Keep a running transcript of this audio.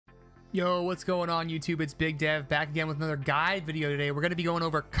Yo, what's going on YouTube? It's Big Dev back again with another guide video today. We're going to be going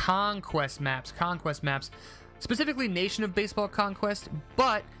over conquest maps, specifically Nation of Baseball Conquest,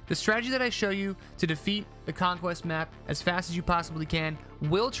 but the strategy that I show you to defeat the conquest map as fast as you possibly can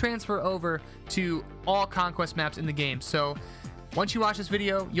will transfer over to all conquest maps in the game. So once you watch this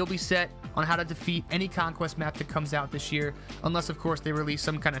video, you'll be set on how to defeat any conquest map that comes out this year, unless of course they release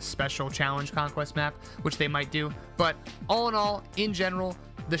some kind of special challenge conquest map, which they might do. But all in all, in general,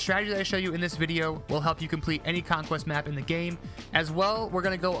 the strategy that I show you in this video will help you complete any conquest map in the game. As well, we're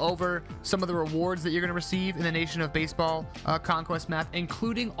going to go over some of the rewards that you're going to receive in the Nation of Baseball conquest map,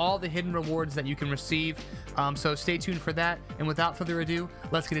 including all the hidden rewards that you can receive. So stay tuned for that. And without further ado,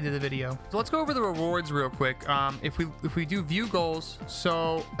 let's get into the video. So let's go over the rewards real quick. If we do view goals,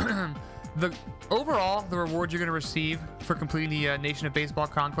 so overall, the rewards you're going to receive for completing the Nation of Baseball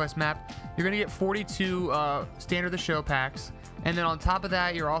conquest map, you're going to get 42 Standard of the Show packs. And then on top of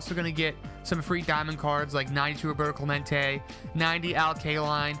that, you're also going to get some free diamond cards like 92 Roberto Clemente, 90 Al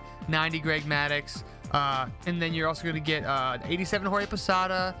Kaline, 90 Greg Maddux, and then you're also going to get 87 Jorge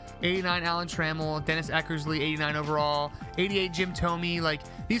Posada, 89 Alan Trammell, Dennis Eckersley, 89 overall, 88 Jim Thome. Like,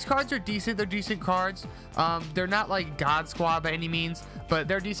 these cards are decent. They're decent cards. They're not like God Squad by any means, but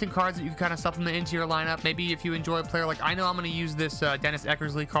they're decent cards that you can kind of supplement into your lineup. Maybe if you enjoy a player, like I know I'm going to use this Dennis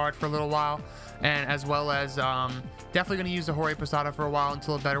Eckersley card for a little while, and as well as definitely going to use the Jorge Posada for a while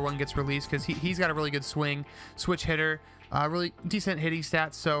until a better one gets released, because he's got a really good swing, switch hitter, really decent hitting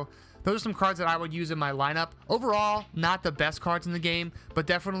stats. So those are some cards that I would use in my lineup. Overall, not the best cards in the game, but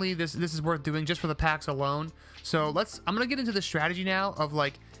definitely this is worth doing just for the packs alone. So I'm gonna get into the strategy now of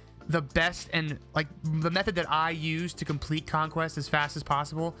like the best and like the method that I use to complete conquest as fast as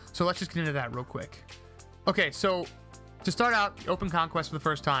possible. So let's just get into that real quick. Okay, so to start out, open conquest for the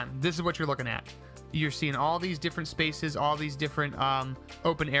first time, this is what you're looking at. You're seeing all these different spaces, all these different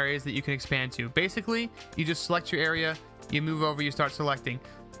open areas that you can expand to. Basically, you just select your area, you move over, you start selecting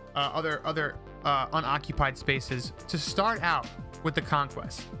other unoccupied spaces to start out with the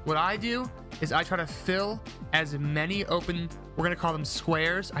conquest. What I do is I try to fill as many open, we're gonna call them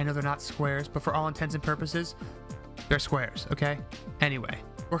squares. I know they're not squares, but for all intents and purposes, they're squares, okay? Anyway,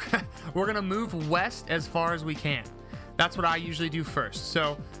 we're gonna move west as far as we can. That's what I usually do first.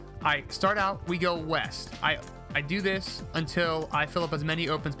 So I start out, we go west. I do this until I fill up as many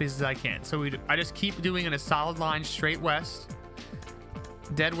open spaces as I can. So I just keep doing in a solid line straight west,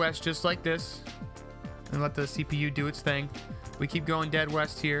 dead west, just like this, and let the CPU do its thing. We keep going dead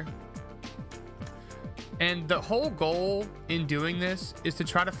west here. And the whole goal in doing this is to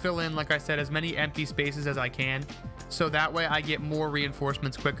try to fill in, like I said, as many empty spaces as I can. So that way I get more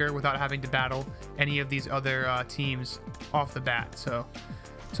reinforcements quicker without having to battle any of these other teams off the bat. So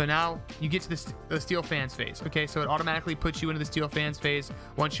now you get to the Steel Fans phase. Okay, so it automatically puts you into the Steel Fans phase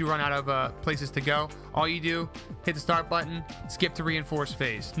once you run out of places to go. All you do, hit the start button, skip to reinforce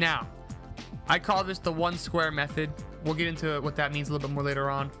phase. Now, I call this the one square method. We'll get into what that means a little bit more later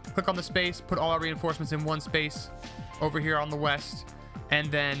on. Click on the space, put all our reinforcements in one space over here on the west, and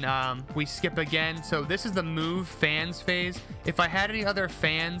then we skip again. So this is the move fans phase. If I had any other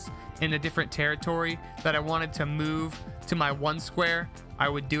fans in a different territory that I wanted to move to my one square, I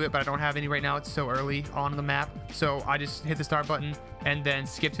would do it, but I don't have any right now. It's so early on the map. So I just hit the start button and then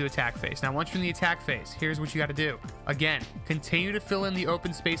skip to attack phase. Now, once you're in the attack phase, here's what you got to do. Again, continue to fill in the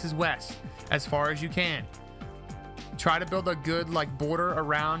open spaces west as far as you can. Try to build a good like border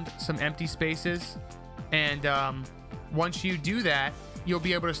around some empty spaces. And once you do that, you'll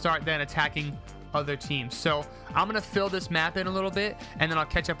be able to start then attacking other teams. So I'm going to fill this map in a little bit, and then I'll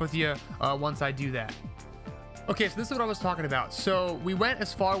catch up with you once I do that. Okay, so this is what I was talking about. So we went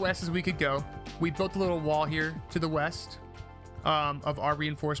as far west as we could go. We built a little wall here to the west of our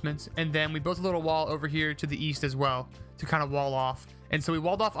reinforcements, and then we built a little wall over here to the east as well to kind of wall off. And so we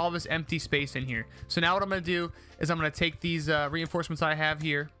walled off all this empty space in here. So now what I'm going to do is I'm going to take these reinforcements I have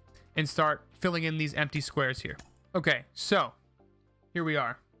here and start filling in these empty squares here. Okay, so here we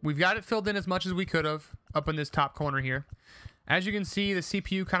are. We've got it filled in as much as we could have up in this top corner here. As you can see, the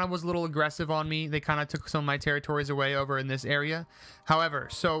CPU kind of was a little aggressive on me. They kind of took some of my territories away over in this area. However,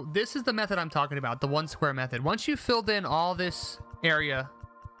 so this is the method I'm talking about, the one square method. Once you've filled in all this area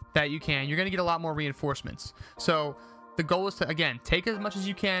that you can, you're going to get a lot more reinforcements. So the goal is to, again, take as much as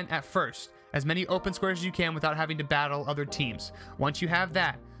you can at first, as many open squares as you can without having to battle other teams. Once you have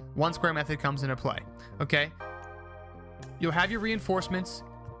that, one square method comes into play. Okay? You'll have your reinforcements.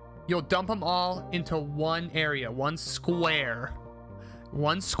 You'll dump them all into one area, one square,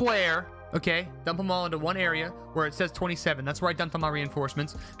 okay? Dump them all into one area where it says 27. That's where I dumped all my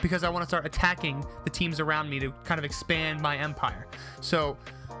reinforcements, because I want to start attacking the teams around me to kind of expand my empire. So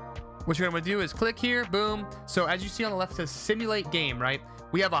what you're going to do is click here, boom. So as you see on the left, it says simulate game, right?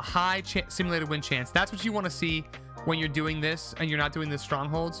 We have a high simulated win chance. That's what you want to see when you're doing this and you're not doing the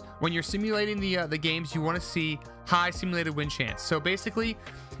strongholds. When you're simulating the games, you want to see high simulated win chance. So basically,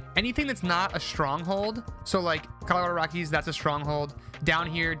 anything that's not a stronghold, so like Colorado Rockies, that's a stronghold. Down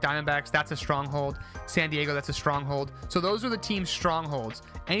here, Diamondbacks, that's a stronghold. San Diego, that's a stronghold. So those are the team's strongholds.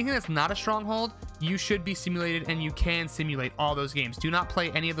 Anything that's not a stronghold, you should be simulated, and you can simulate all those games. Do not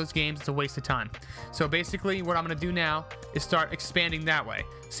play any of those games. It's a waste of time. So basically, what I'm going to do now is start expanding that way.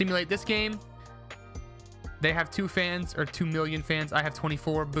 Simulate this game. They have 2 fans, or 2 million fans. I have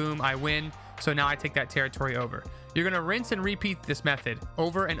 24. Boom, I win. So now I take that territory over. You're going to rinse and repeat this method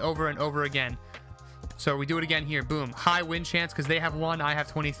over and over and over again. So we do it again here. Boom. High win chance because they have 1, I have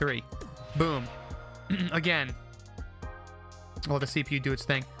 23. Boom. Again. Well, the CPU do its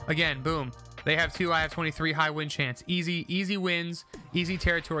thing. Again, boom. They have 2, I have 23. High win chance. Easy wins. Easy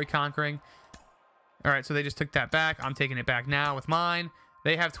territory conquering. All right, so they just took that back. I'm taking it back now with mine.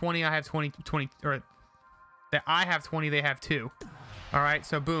 They have 20, I have 20, or I have 20, they have 2. All right,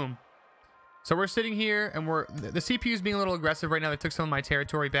 so boom. So we're sitting here, and the CPU is being a little aggressive right now. They took some of my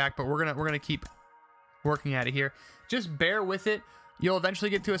territory back, but we're gonna keep working at it here. Just bear with it. You'll eventually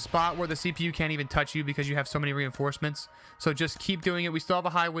get to a spot where the CPU can't even touch you because you have so many reinforcements. So just keep doing it. We still have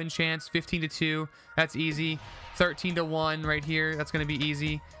a high win chance, 15-2. That's easy. 13-1 right here. That's going to be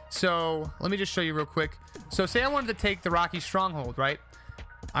easy. So let me just show you real quick. So say I wanted to take the Rockies stronghold, right?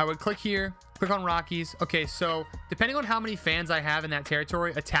 I would click here, click on Rockies. Okay, so depending on how many fans I have in that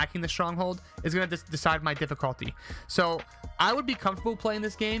territory, attacking the stronghold is going to decide my difficulty. So I would be comfortable playing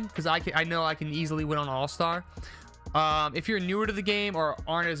this game because I know I can easily win on All-Star. If you're newer to the game or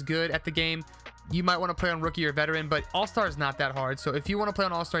aren't as good at the game, you might want to play on rookie or veteran, but All-Star is not that hard. So if you want to play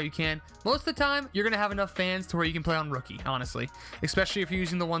on All-Star, you can. Most of the time, you're going to have enough fans to where you can play on rookie, honestly, especially if you're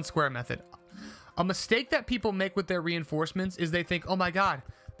using the 1 square method. A mistake that people make with their reinforcements is they think, oh my God,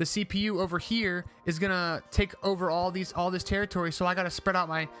 the CPU over here is going to take over all this territory, so I got to spread out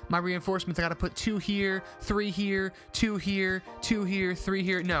my reinforcements. I got to put 2 here, 3 here, 2 here, 2 here, 3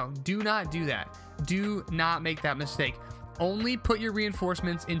 here. No, do not do that. Do not make that mistake. Only put your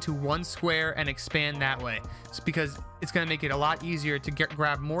reinforcements into 1 square and expand that way. It's because it's going to make it a lot easier to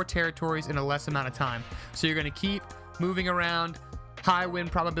grab more territories in a less amount of time. So you're going to keep moving around. High win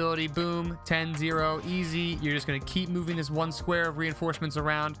probability, boom, 10-0, easy. You're just going to keep moving this 1 square of reinforcements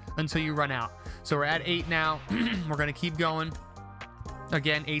around until you run out. So we're at 8 now. We're going to keep going.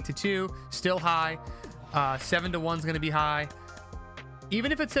 Again, 8-2, still high. 7-1 is going to be high.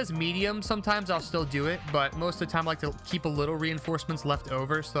 Even if it says medium, sometimes I'll still do it, but most of the time I like to keep a little reinforcements left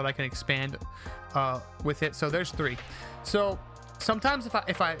over so that I can expand with it. So there's 3. So sometimes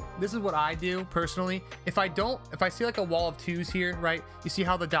if I this is what I do personally. If I see like a wall of 2s here, right? You see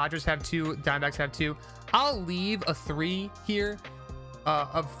how the Dodgers have 2, Diamondbacks have 2. I'll leave a 3 here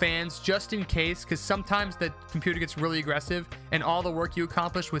of fans just in case, because sometimes the computer gets really aggressive and all the work you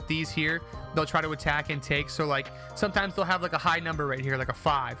accomplish with these here, they'll try to attack and take. So like sometimes they'll have like a high number right here, like a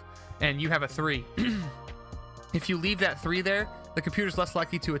 5, and you have a 3. If you leave that 3 there, the computer's less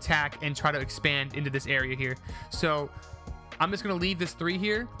likely to attack and try to expand into this area here. So I'm just going to leave this 3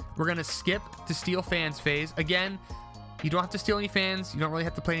 here. We're going to skip to steal fans phase. Again, you don't have to steal any fans. You don't really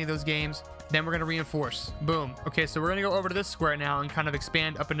have to play any of those games. Then we're going to reinforce. Boom. Okay, so we're going to go over to this square now and kind of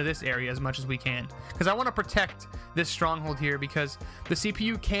expand up into this area as much as we can. Because I want to protect this stronghold here, because the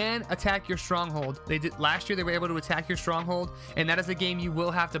CPU can attack your stronghold. They did last year. They were able to attack your stronghold, and that is a game you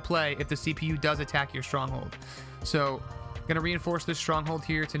will have to play if the CPU does attack your stronghold. So I'm going to reinforce this stronghold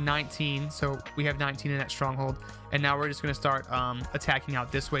here to 19. So we have 19 in that stronghold. And now we're just going to start attacking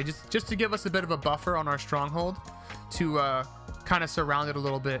out this way, just to give us a bit of a buffer on our stronghold to kind of surround it a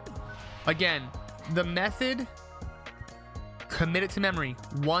little bit. Again, the method, commit it to memory.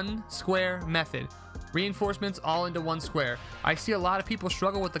 1 square method. Reinforcements all into 1 square. I see a lot of people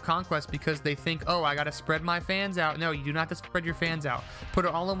struggle with the Conquest because they think, oh, I got to spread my fans out. No, you do not have to spread your fans out. Put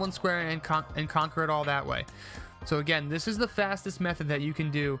it all in 1 square and conquer it all that way. So again, this is the fastest method that you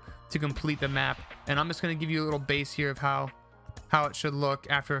can do to complete the map. And I'm just going to give you a little base here of how it should look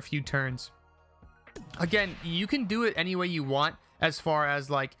after a few turns. Again, you can do it any way you want, as far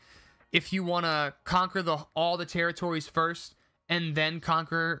as like, if you want to conquer all the territories first and then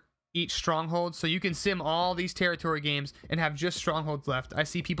conquer each stronghold. So you can sim all these territory games and have just strongholds left. I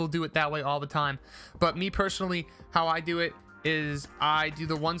see people do it that way all the time. But me personally, how I do it is I do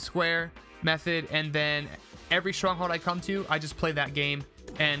the 1 square method, and then every stronghold I come to, I just play that game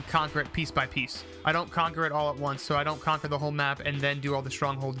and conquer it piece by piece. I don't conquer it all at once, so I don't conquer the whole map and then do all the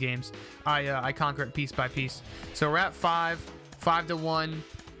stronghold games. I conquer it piece by piece. So we're at 5-1.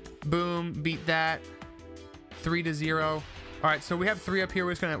 Boom, beat that. 3-0. All right, so we have 3 up here.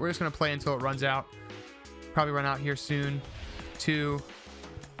 We're just gonna play until it runs out. Probably run out here soon. 2.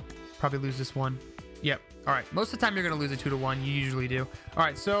 Probably lose this one. Yep. All right. Most of the time you're gonna lose a 2-1. You usually do. All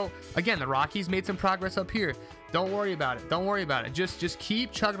right. So again, the Rockies made some progress up here. Don't worry about it. Don't worry about it. Just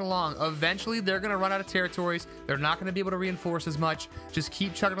keep chugging along. Eventually, they're gonna run out of territories. They're not gonna be able to reinforce as much. Just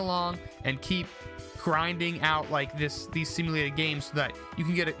keep chugging along and keep grinding out like these simulated games so that you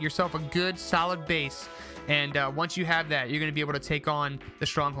can get yourself a good solid base. And once you have that, you're going to be able to take on the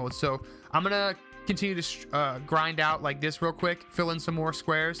strongholds. So I'm going to continue to grind out like this real quick, fill in some more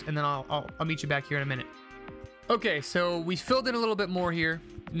squares, and then I'll meet you back here in a minute. Okay, so we filled in a little bit more here.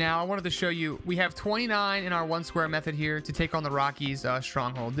 Now I wanted to show you, we have 29 in our 1 square method here to take on the Rockies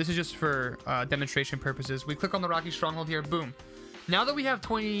stronghold. This is just for demonstration purposes. We click on the Rockies stronghold here, boom. Now that we have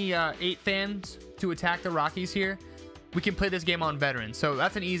 28 fans to attack the Rockies here, we can play this game on veteran. So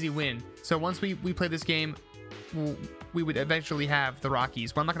that's an easy win. So once we play this game, we would eventually have the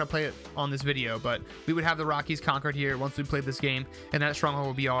Rockies. Well, I'm not going to play it on this video, but we would have the Rockies conquered here once we played this game, and that stronghold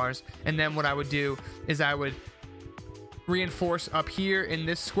will be ours. And then what I would do is I would reinforce up here in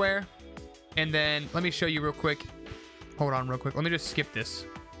this square, and then let me show you real quick. Hold on real quick. Let me just skip this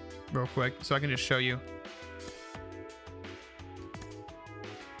real quick so I can just show you.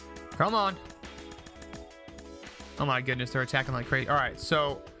 Come on. Oh my goodness, they're attacking like crazy. All right,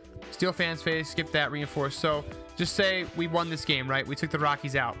 so steal fans face, skip that, reinforce. So just say we won this game, right? We took the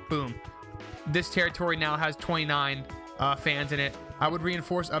Rockies out. Boom. This territory now has 29 fans in it. I would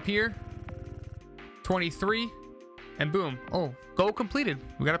reinforce up here. 23. And boom. Oh, goal completed.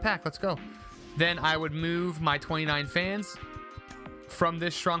 We got a pack. Let's go. Then I would move my 29 fans from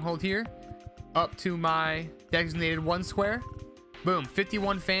this stronghold here up to my designated 1 square. Boom.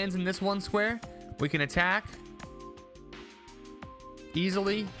 51 fans in this 1 square. We can attack.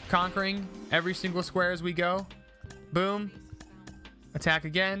 Easily conquering every single square as we go. Boom. Attack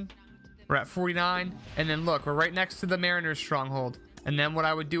again. We're at 49. And then look, we're right next to the Mariners stronghold. And then what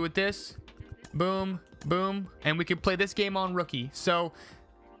I would do with this, boom, boom, and we can play this game on rookie. So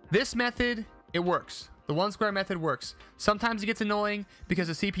this method, it works. The 1 square method works. Sometimes it gets annoying because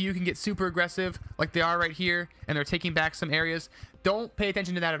the CPU can get super aggressive like they are right here, and they're taking back some areas. Don't pay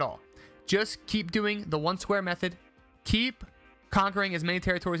attention to that at all. Just keep doing the 1 square method. Keep conquering as many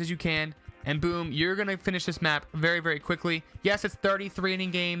territories as you can, and boom, you're gonna finish this map very, very quickly. Yes, it's 33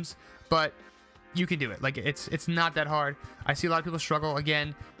 inning games, but you can do it. Like, it's not that hard. I see a lot of people struggle.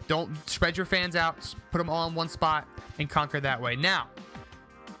 Again, don't spread your fans out. Put them all in one spot and conquer that way. Now,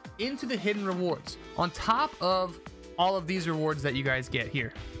 into the hidden rewards. On top of all of these rewards that you guys get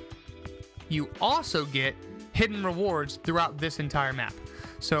here, you also get hidden rewards throughout this entire map.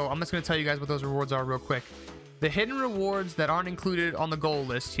 So I'm just gonna tell you guys what those rewards are real quick. The hidden rewards that aren't included on the goal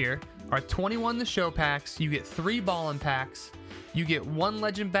list here are 21 The Show packs. You get 3 Ballin' packs. You get 1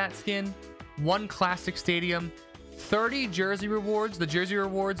 Legend Bat skin, 1 Classic Stadium, 30 jersey rewards. The jersey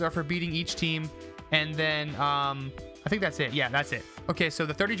rewards are for beating each team. And then I think that's it. Yeah, that's it. Okay, so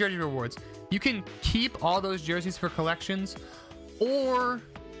the 30 jersey rewards. You can keep all those jerseys for collections, or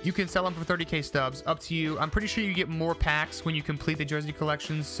you can sell them for 30k stubs. Up to you. I'm pretty sure you get more packs when you complete the jersey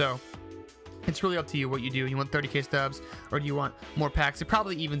collections, so it's really up to you what you do. You want 30k stubs, or do you want more packs? It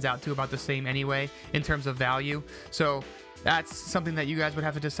probably evens out to about the same anyway in terms of value. So that's something that you guys would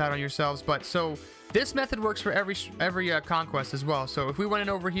have to decide on yourselves. But so this method works for every conquest as well. So if we went in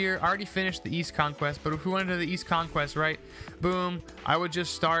over here, I already finished the East Conquest, but if we went into the East Conquest, right, boom, I would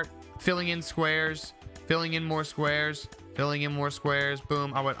just start filling in squares, filling in more squares, filling in more squares.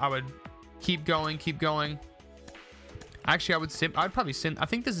 Boom. I would keep going, keep going. Actually, I'd probably sim. I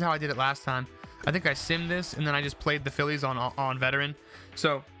think this is how I did it last time. I think I simmed this, and then I just played the Phillies on veteran.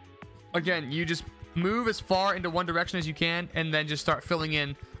 So again, you just move as far into one direction as you can, and then just start filling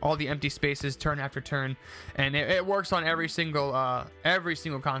in all the empty spaces turn after turn. And it works on every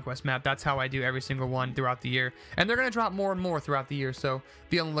single conquest map. That's how I do every single one throughout the year. And they're gonna drop more and more throughout the year, so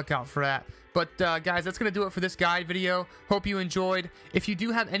be on the lookout for that. But guys, that's gonna do it for this guide video. Hope you enjoyed. If you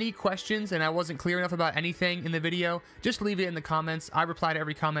do have any questions and I wasn't clear enough about anything in the video, just leave it in the comments. I reply to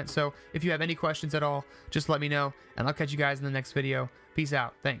every comment, so if you have any questions at all, just let me know, and I'll catch you guys in the next video. Peace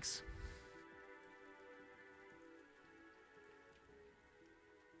out. Thanks.